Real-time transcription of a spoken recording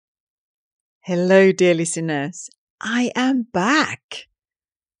Hello, dear listeners. I am back.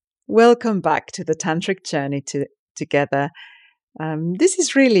 Welcome back to the Tantric journey together. This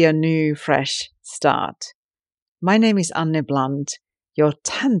is really a new, fresh start. My name is Anne Blunt, your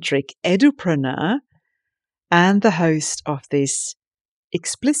Tantric edupreneur and the host of this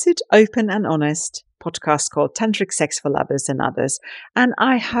explicit, open and honest podcast called Tantric Sex for Lovers and Others. And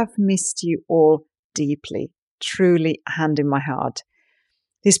I have missed you all deeply, truly, hand in my heart.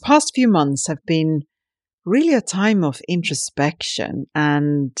 These past few months have been really a time of introspection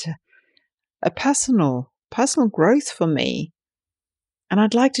and a personal growth for me. And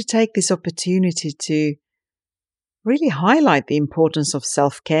I'd like to take this opportunity to really highlight the importance of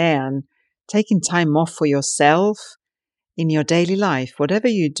self-care and taking time off for yourself in your daily life, whatever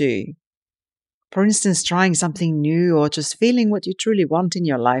you do. For instance, trying something new or just feeling what you truly want in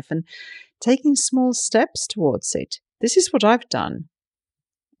your life and taking small steps towards it. This is what I've done.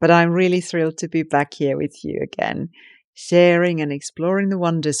 But I'm really thrilled to be back here with you again, sharing and exploring the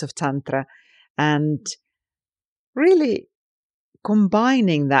wonders of Tantra and really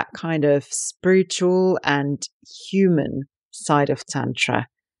combining that kind of spiritual and human side of Tantra,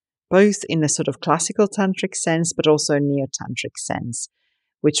 both in a sort of classical Tantric sense, but also a neo-Tantric sense,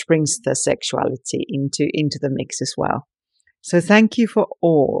 which brings the sexuality into the mix as well. So thank you for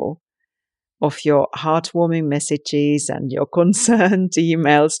all of your heartwarming messages and your concerned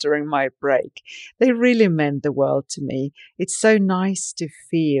emails during my break. They really meant the world to me. It's so nice to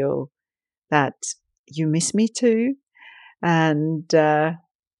feel that you miss me too. And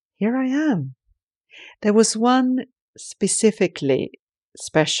here I am. There was one specifically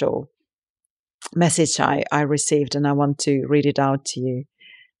special message I received, and I want to read it out to you.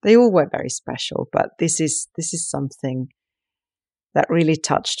 They all were very special, but this is something that really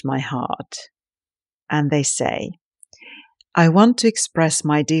touched my heart. And they say, I want to express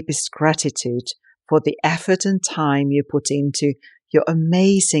my deepest gratitude for the effort and time you put into your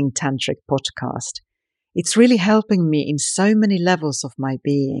amazing Tantric podcast. It's really helping me in so many levels of my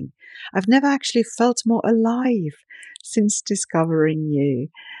being. I've never actually felt more alive since discovering you.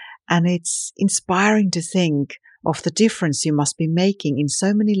 And it's inspiring to think of the difference you must be making in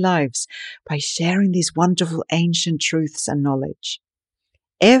so many lives by sharing these wonderful ancient truths and knowledge.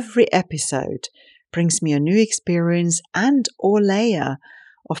 Every episode brings me a new experience and or layer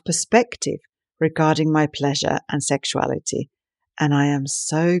of perspective regarding my pleasure and sexuality. And I am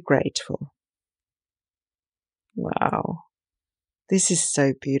so grateful. Wow. This is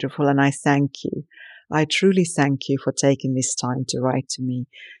so beautiful, and I thank you. I truly thank you for taking this time to write to me.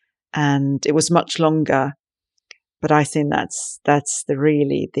 And it was much longer, but I think that's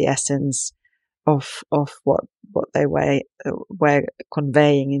really the essence of what they were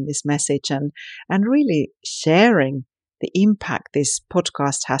conveying in this message, and really sharing the impact this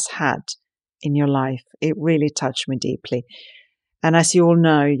podcast has had in your life. It really touched me deeply. And as you all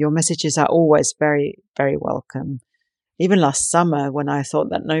know, your messages are always very, very welcome. Even last summer, when I thought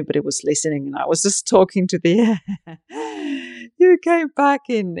that nobody was listening and I was just talking to the air, you came back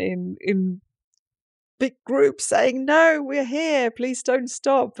in big groups saying, no, we're here, please don't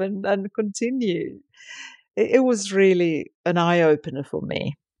stop and continue. It was really an eye-opener for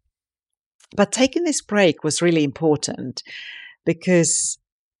me. But taking this break was really important because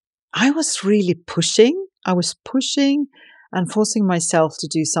I was really pushing. I was pushing and forcing myself to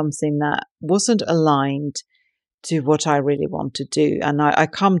do something that wasn't aligned to what I really want to do. And I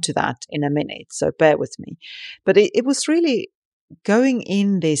come to that in a minute, so bear with me. But it was really going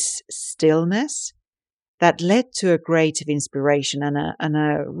in this stillness that led to a creative inspiration and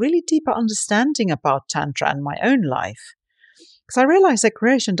a really deeper understanding about Tantra and my own life. Because I realized that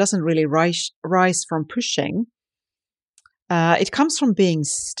creation doesn't really rise from pushing. It comes from being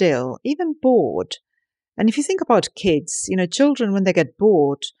still, even bored. And if you think about kids, children, when they get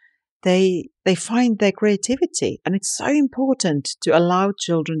bored, they find their creativity. And it's so important to allow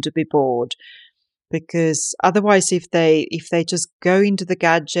children to be bored. Because otherwise, if they just go into the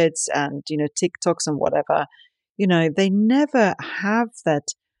gadgets and, TikToks and whatever, they never have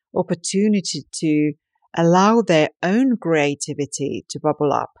that opportunity to allow their own creativity to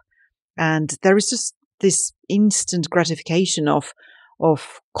bubble up. And there is just this instant gratification of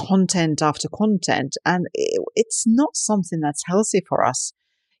content after content. And it's not something that's healthy for us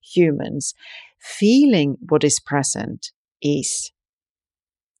humans. Feeling what is present is.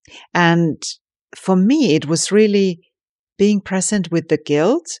 And for me, it was really being present with the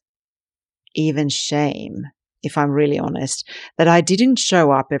guilt, even shame, if I'm really honest, that I didn't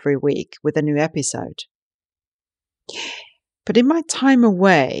show up every week with a new episode. But in my time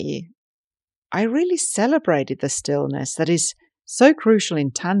away, I really celebrated the stillness that is so crucial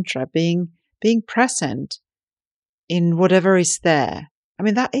in Tantra, being being present in whatever is there. I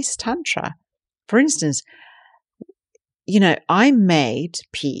mean, that is Tantra. For instance, I made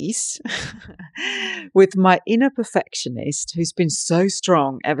peace with my inner perfectionist who's been so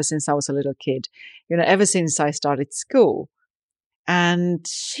strong ever since I was a little kid, ever since I started school. And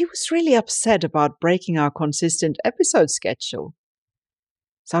she was really upset about breaking our consistent episode schedule.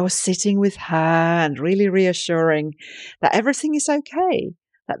 So I was sitting with her and really reassuring that everything is okay,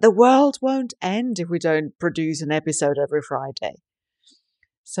 that the world won't end if we don't produce an episode every Friday.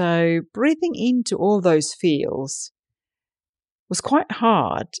 So breathing into all those feels was quite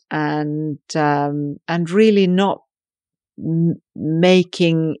hard, and really not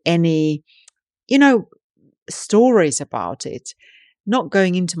making any, stories about it, not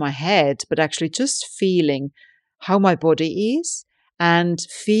going into my head, but actually just feeling how my body is and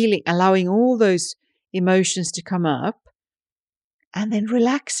allowing all those emotions to come up and then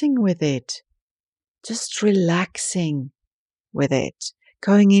relaxing with it, just relaxing with it,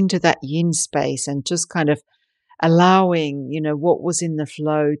 going into that yin space and just kind of allowing, what was in the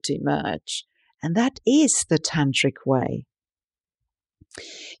flow to emerge. And that is the tantric way.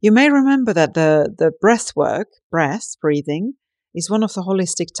 You may remember that the breathing, is one of the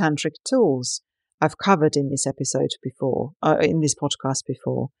holistic tantric tools I've covered in this episode before, in this podcast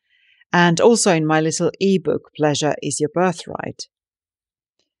before, and also in my little ebook, Pleasure is Your Birthright.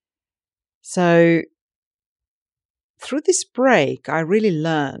 So through this break, I really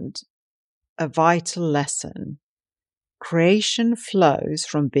learned a vital lesson. Creation flows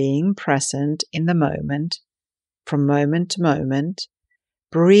from being present in the moment, from moment to moment,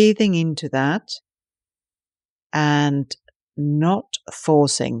 breathing into that and not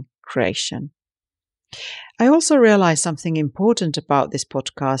forcing creation. I also realized something important about this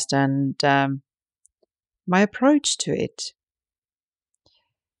podcast and my approach to it.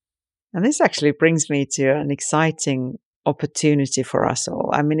 And this actually brings me to an exciting opportunity for us all.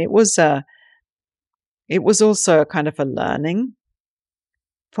 I mean, it was also a kind of a learning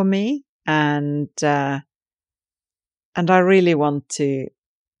for me, and I really want to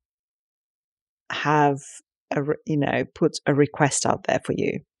have put a request out there for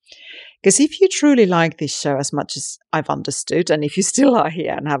you. Because if you truly like this show as much as I've understood, and if you still are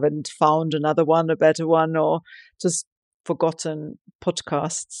here and haven't found another one, a better one, or just forgotten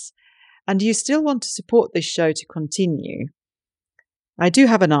podcasts, and you still want to support this show to continue, I do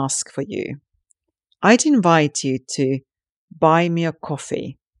have an ask for you. I'd invite you to buy me a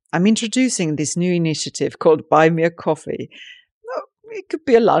coffee. I'm introducing this new initiative called Buy Me a Coffee. It could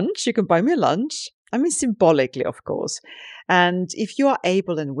be a lunch. You can buy me a lunch. I mean, symbolically, of course. And if you are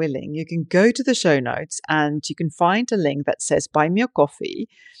able and willing, you can go to the show notes and you can find a link that says Buy Me a Coffee.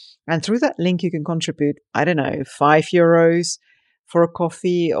 And through that link, you can contribute, I don't know, €5 for a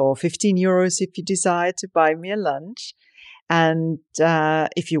coffee or €15 if you decide to buy me a lunch. And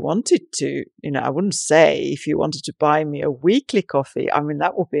if you wanted to, I wouldn't say if you wanted to buy me a weekly coffee, I mean,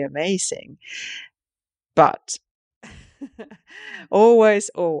 that would be amazing. But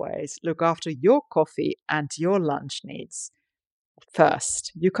always look after your coffee and your lunch needs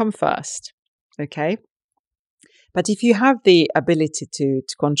first. You come first, okay? But if you have the ability to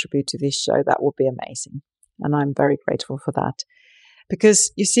contribute to this show, that would be amazing. And I'm very grateful for that.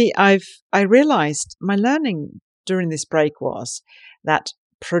 Because, you see, I realized my learning during this break was that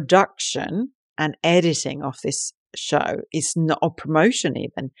production and editing of this show is not, or promotion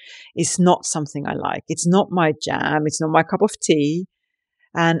even, is not something I like. It's not my jam. It's not my cup of tea.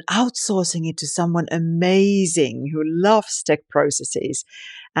 And outsourcing it to someone amazing who loves tech processes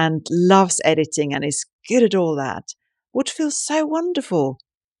and loves editing and is good at all that would feel so wonderful.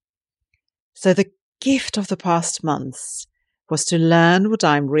 So the gift of the past months was to learn what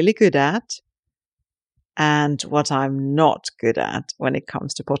I'm really good at and what I'm not good at when it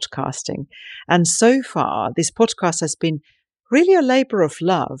comes to podcasting. And so far, this podcast has been really a labor of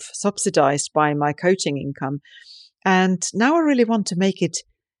love, subsidized by my coaching income. And now I really want to make it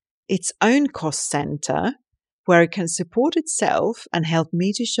its own cost center where it can support itself and help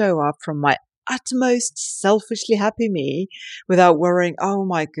me to show up from my utmost selfishly happy me without worrying, oh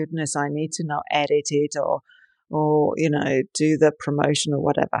my goodness, I need to now edit it or do the promotion or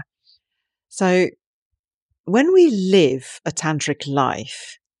whatever. So when we live a tantric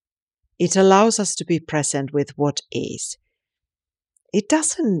life, it allows us to be present with what is. It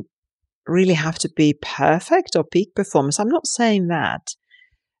doesn't really have to be perfect or peak performance. I'm not saying that,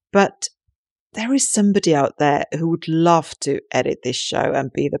 but there is somebody out there who would love to edit this show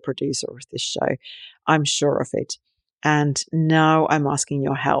and be the producer of this show. I'm sure of it. And now I'm asking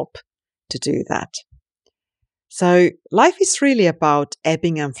your help to do that. So life is really about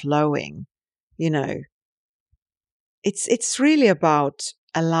ebbing and flowing, it's really about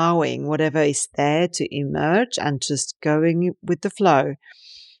allowing whatever is there to emerge and just going with the flow.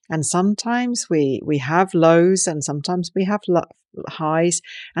 And sometimes we have lows and sometimes we have highs,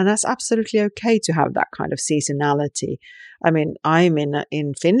 and that's absolutely okay to have that kind of seasonality. I mean, I'm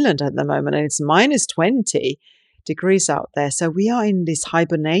in Finland at the moment and it's minus 20 degrees out there. So we are in this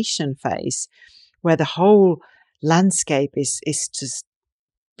hibernation phase where the whole landscape is just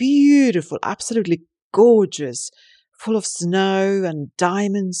beautiful, absolutely gorgeous, full of snow and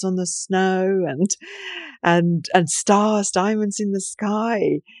diamonds on the snow and stars, diamonds in the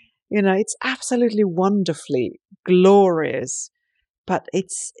sky. It's absolutely wonderfully glorious, but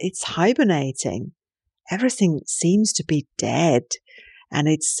it's hibernating. Everything seems to be dead, and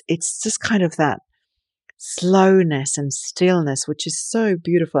it's just kind of that slowness and stillness, which is so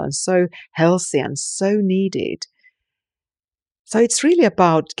beautiful and so healthy and so needed. So it's really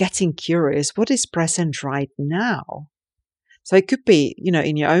about getting curious. What is present right now? So it could be,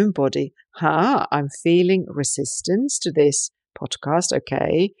 in your own body. I'm feeling resistance to this podcast.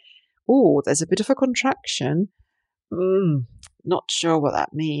 Okay. Oh, there's a bit of a contraction. Not sure what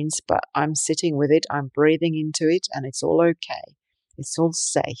that means, but I'm sitting with it. I'm breathing into it and it's all okay. It's all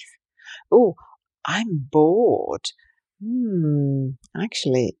safe. Oh, I'm bored.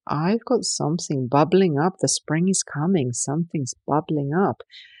 Actually, I've got something bubbling up. The spring is coming. Something's bubbling up.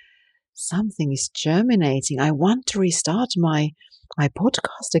 Something is germinating. I want to restart my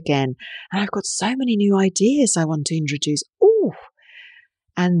podcast again. And I've got so many new ideas I want to introduce. Ooh.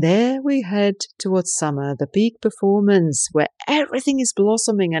 And there we head towards summer, the peak performance where everything is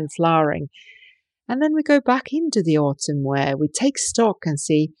blossoming and flowering. And then we go back into the autumn where we take stock and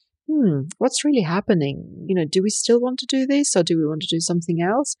see, what's really happening? Do we still want to do this or do we want to do something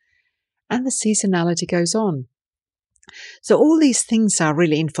else? And the seasonality goes on. So all these things are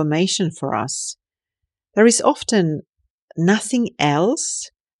really information for us. There is often nothing else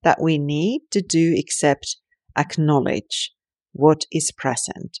that we need to do except acknowledge what is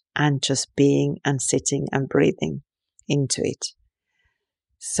present and just being and sitting and breathing into it.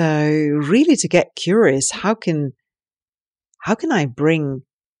 So really to get curious, how can I bring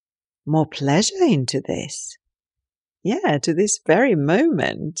more pleasure into this? Yeah, to this very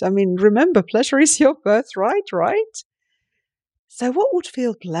moment. I mean, remember, pleasure is your birthright, right? So what would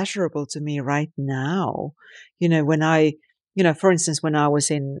feel pleasurable to me right now? When I, for instance, when I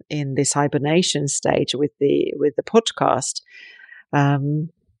was in this hibernation stage with the podcast,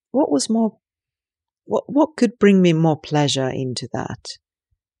 what could bring me more pleasure into that?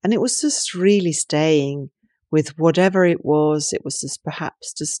 And it was just really staying with whatever it was. It was just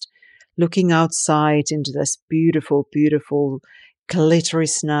perhaps just looking outside into this beautiful, beautiful glittery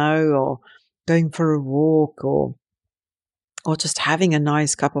snow, or going for a walk, or just having a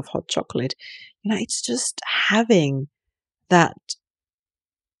nice cup of hot chocolate. It's just having that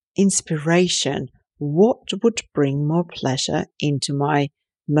inspiration. What would bring more pleasure into my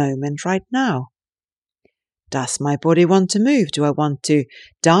moment right now? Does my body want to move? Do I want to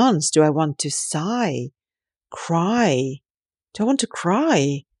dance? Do I want to sigh? Cry? Do I want to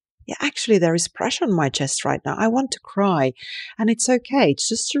cry? Yeah, actually, there is pressure on my chest right now. I want to cry. And it's okay. It's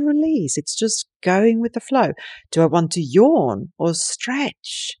just a release. It's just going with the flow. Do I want to yawn or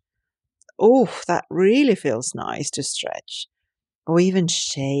stretch? Oh, that really feels nice to stretch. Or even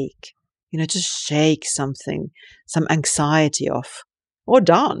shake. Just shake something, some anxiety off. Or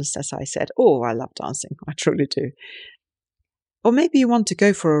dance, as I said. Oh, I love dancing. I truly do. Or maybe you want to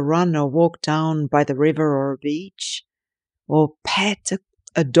go for a run or walk down by the river or a beach. Or pet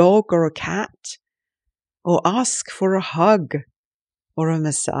a dog or a cat. Or ask for a hug or a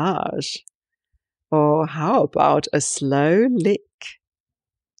massage. Or how about a slow lick?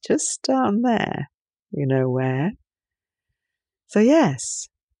 Just down there. You know where? So yes,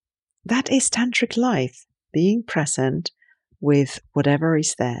 that is tantric life, being present with whatever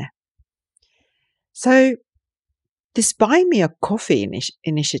is there. So this Buy Me a Coffee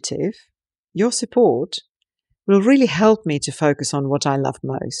initiative, your support, will really help me to focus on what I love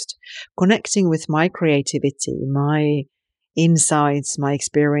most, connecting with my creativity, my insights, my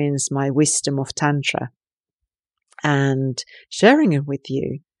experience, my wisdom of Tantra, and sharing it with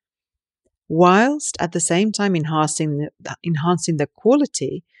you, whilst at the same time enhancing the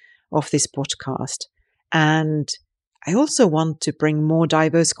quality of this podcast. And I also want to bring more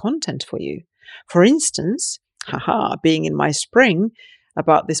diverse content for you. For instance, being in my spring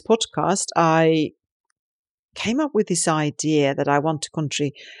about this podcast, I came up with this idea that I want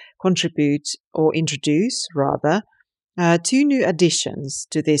to contribute or introduce, rather, 2 new additions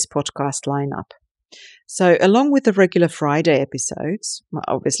to this podcast lineup. So along with the regular Friday episodes, well,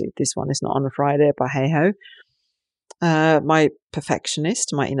 obviously this one is not on a Friday, but hey ho, my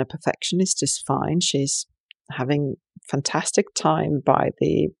inner perfectionist is fine. She's having fantastic time by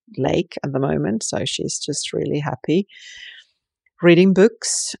the lake at the moment. So she's just really happy reading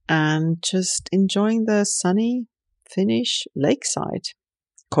books and just enjoying the sunny Finnish lakeside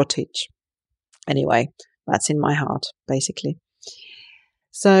cottage. Anyway, that's in my heart, basically.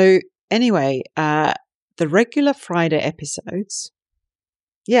 So anyway, the regular Friday episodes.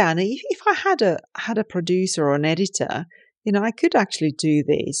 Yeah, and if I had a producer or an editor, I could actually do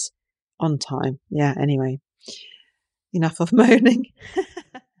these on time. Yeah, anyway, enough of moaning.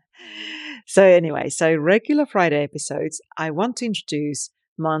 So regular Friday episodes, I want to introduce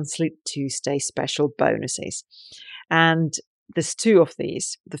monthly Tuesday special bonuses. And there's two of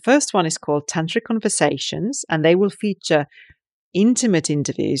these. The first one is called Tantric Conversations, and they will feature intimate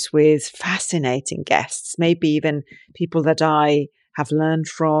interviews with fascinating guests, maybe even people that I have learned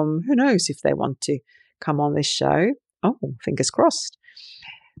from. Who knows if they want to come on this show? Oh, fingers crossed.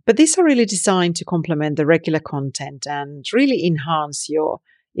 But these are really designed to complement the regular content and really enhance your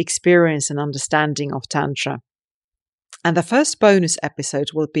experience and understanding of Tantra. And the first bonus episode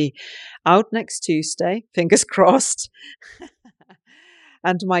will be out next Tuesday, fingers crossed.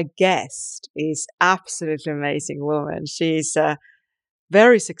 And my guest is absolutely amazing woman. She's a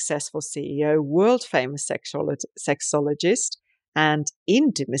very successful CEO, world famous sexologist, and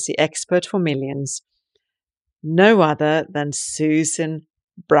intimacy expert for millions. No other than Susan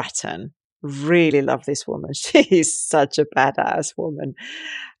Bratton. Really love this woman. She is such a badass woman.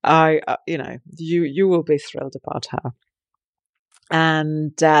 You will be thrilled about her.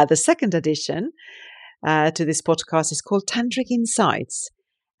 And the second edition to this podcast is called Tantric Insights.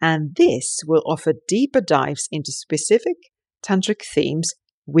 And this will offer deeper dives into specific tantric themes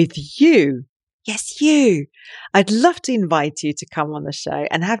with you. Yes, you. I'd love to invite you to come on the show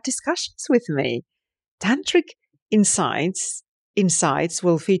and have discussions with me. Tantric Insights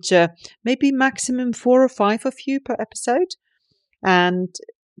will feature maybe maximum 4 or 5 of you per episode. And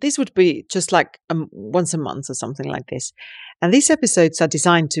this would be just like once a month or something like this. And these episodes are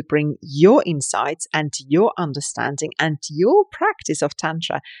designed to bring your insights and your understanding and your practice of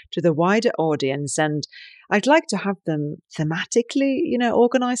Tantra to the wider audience. And I'd like to have them thematically,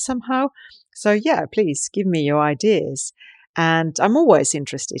 organized somehow. So yeah, please give me your ideas. And I'm always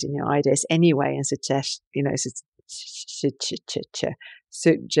interested in your ideas anyway and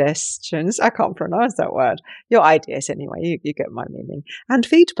suggestions. I can't pronounce that word. Your ideas anyway. You get my meaning. And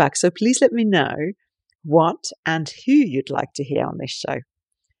feedback. So please let me know what and who you'd like to hear on this show.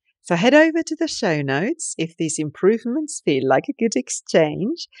 So head over to the show notes if these improvements feel like a good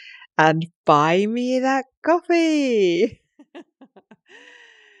exchange and buy me that coffee.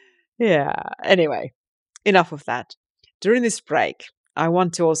 Yeah. Anyway, enough of that. During this break, I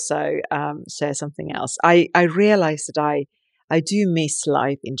want to also share something else. I realized that I do miss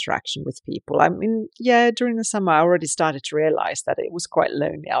live interaction with people. I mean, yeah, during the summer, I already started to realize that it was quite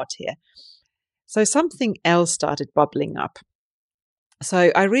lonely out here. So something else started bubbling up.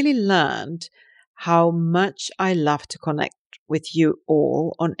 So I really learned how much I love to connect with you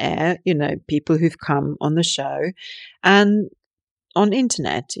all on air, people who've come on the show and on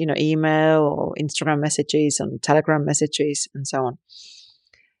internet, email or Instagram messages and Telegram messages and so on.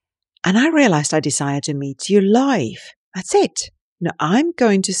 And I realized I desire to meet you live. That's it. I'm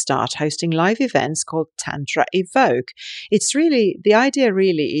going to start hosting live events called Tantra Evoke. The idea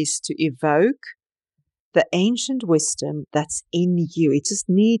really is to evoke the ancient wisdom that's in you. It just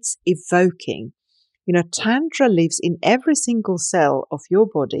needs evoking. Tantra lives in every single cell of your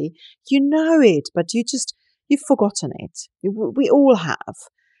body. You know it, but you've forgotten it. We all have.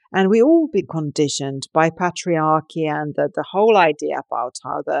 And we all been conditioned by patriarchy and the whole idea about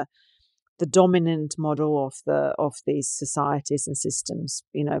how the dominant model of these societies and systems,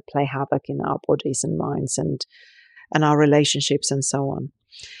 play havoc in our bodies and minds and our relationships and so on.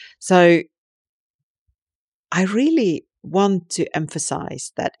 So I really want to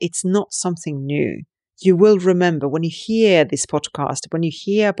emphasize that it's not something new. You will remember when you hear this podcast, when you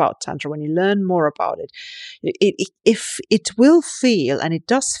hear about Tantra, when you learn more about it, if it will feel, and it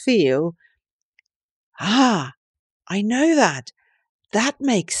does feel, I know that. That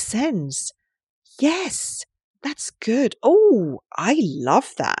makes sense. Yes, that's good. Oh, I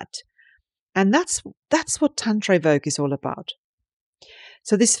love that. And that's what Tantra Evoke is all about.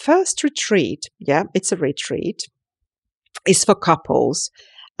 So this first retreat, it's a retreat, is for couples.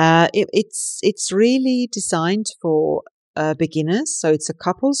 It's really designed for beginners. So it's a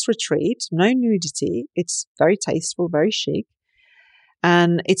couples retreat, no nudity. It's very tasteful, very chic.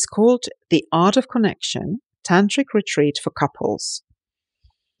 And it's called The Art of Connection, Tantric Retreat for Couples.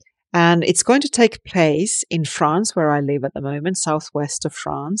 And it's going to take place in France, where I live at the moment, southwest of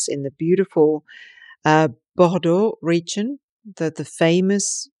France, in the beautiful Bordeaux region, the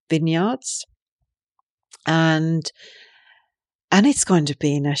famous vineyards. And it's going to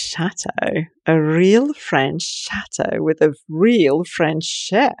be in a chateau, a real French chateau with a real French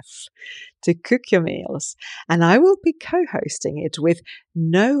chef to cook your meals. And I will be co-hosting it with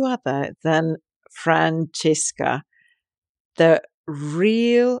no other than Francesca. The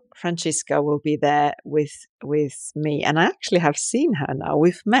real Francesca will be there with me. And I actually have seen her now.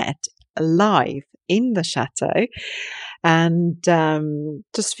 We've met live in the chateau and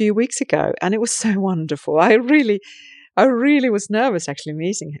just a few weeks ago. And it was so wonderful. I really was nervous actually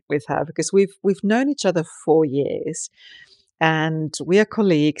meeting with her because we've known each other for 4 years and we are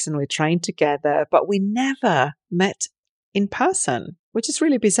colleagues and we're trained together, but we never met in person, which is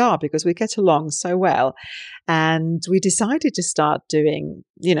really bizarre because we get along so well. And we decided to start doing,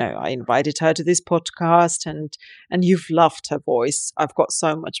 I invited her to this podcast and you've loved her voice. I've got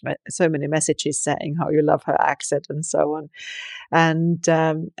so many messages saying how you love her accent and so on. And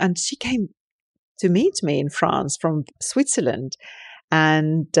she came to meet me in France from Switzerland.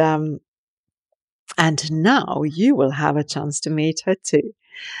 And now you will have a chance to meet her too.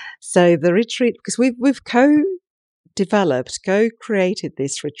 So the retreat, because we've co-created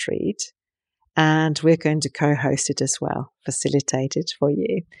this retreat, and we're going to co-host it as well, facilitate it for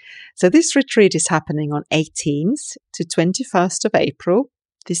you. So this retreat is happening on 18th to 21st of April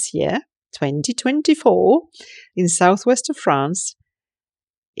this year, 2024, in southwest of France,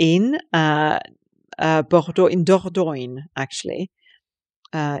 in Bordeaux, in Dordogne, actually,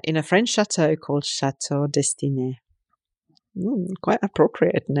 in a French chateau called Chateau Destiné. Quite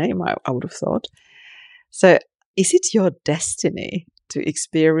appropriate name, I would have thought. So, is it your destiny to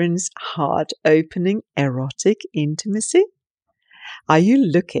experience heart-opening erotic intimacy? Are you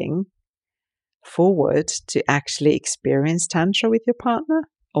looking forward to actually experience Tantra with your partner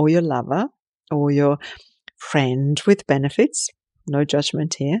or your lover or your friend with benefits? No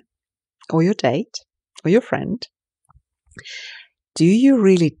judgment here. Or your date or your friend? Do you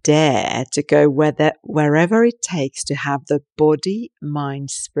really dare to go wherever it takes to have the body,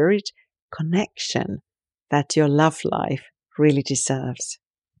 mind, spirit connection that your love life really deserves?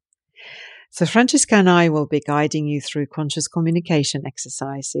 So Francesca and I will be guiding you through conscious communication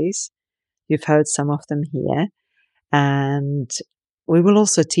exercises. You've heard some of them here. And we will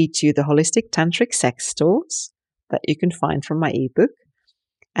also teach you the holistic tantric sex tools that you can find from my ebook.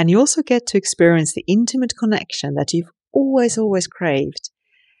 And you also get to experience the intimate connection that you've always craved,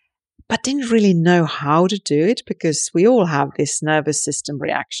 but didn't really know how to do it because we all have this nervous system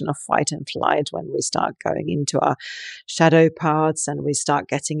reaction of fight and flight when we start going into our shadow parts and we start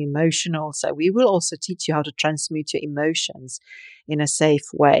getting emotional. So we will also teach you how to transmute your emotions in a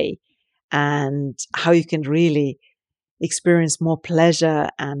safe way and how you can really experience more pleasure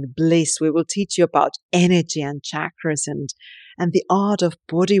and bliss. We will teach you about energy and chakras and the art of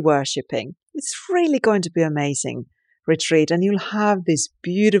body worshipping. It's really going to be amazing retreat. And you'll have this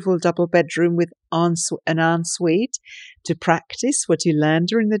beautiful double bedroom with an ensuite to practice what you learned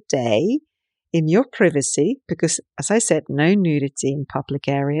during the day in your privacy, because as I said, no nudity in public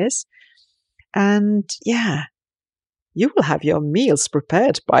areas. And yeah, you will have your meals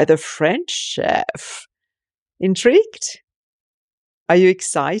prepared by the French chef. Intrigued? Are you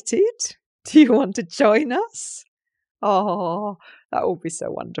excited? Do you want to join us? Oh, that would be so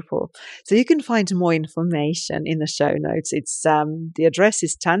wonderful. So you can find more information in the show notes. It's the address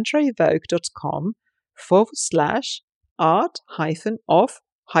is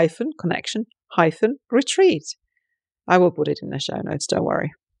tantraevoke.com/art-of-connection-retreat. I will put it in the show notes, don't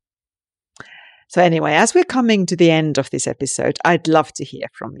worry. So anyway, as we're coming to the end of this episode, I'd love to hear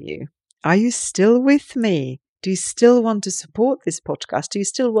from you. Are you still with me? Do you still want to support this podcast? Do you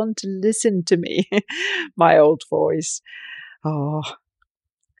still want to listen to me, my old voice? Oh,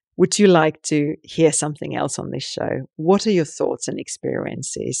 would you like to hear something else on this show? What are your thoughts and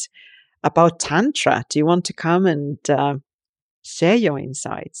experiences about Tantra? Do you want to come and share your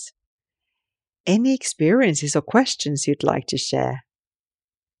insights? Any experiences or questions you'd like to share?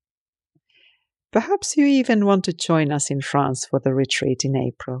 Perhaps you even want to join us in France for the retreat in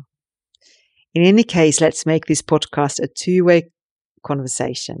April. In any case, let's make this podcast a two-way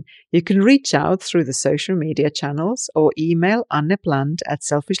conversation. You can reach out through the social media channels or email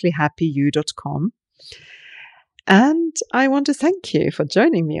anneplant@selfishlyhappyu.com. And I want to thank you for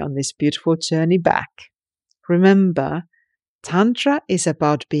joining me on this beautiful journey back. Remember, Tantra is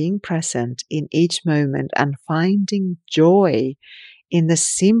about being present in each moment and finding joy in the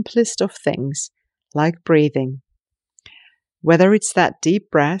simplest of things, like breathing. Whether it's that deep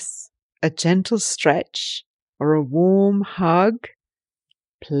breath, a gentle stretch, or a warm hug,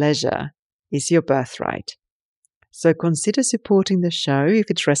 pleasure is your birthright. So consider supporting the show if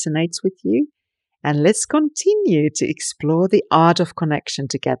it resonates with you, and let's continue to explore the art of connection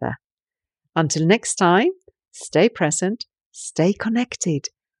together. Until next time, stay present, stay connected,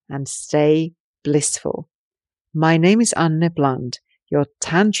 and stay blissful. My name is Anne Bland, your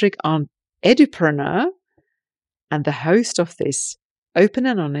tantric edupreneur and the host of this open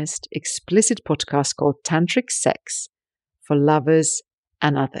and honest, explicit podcast called Tantric Sex for Lovers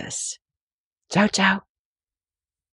and Others. Ciao, ciao.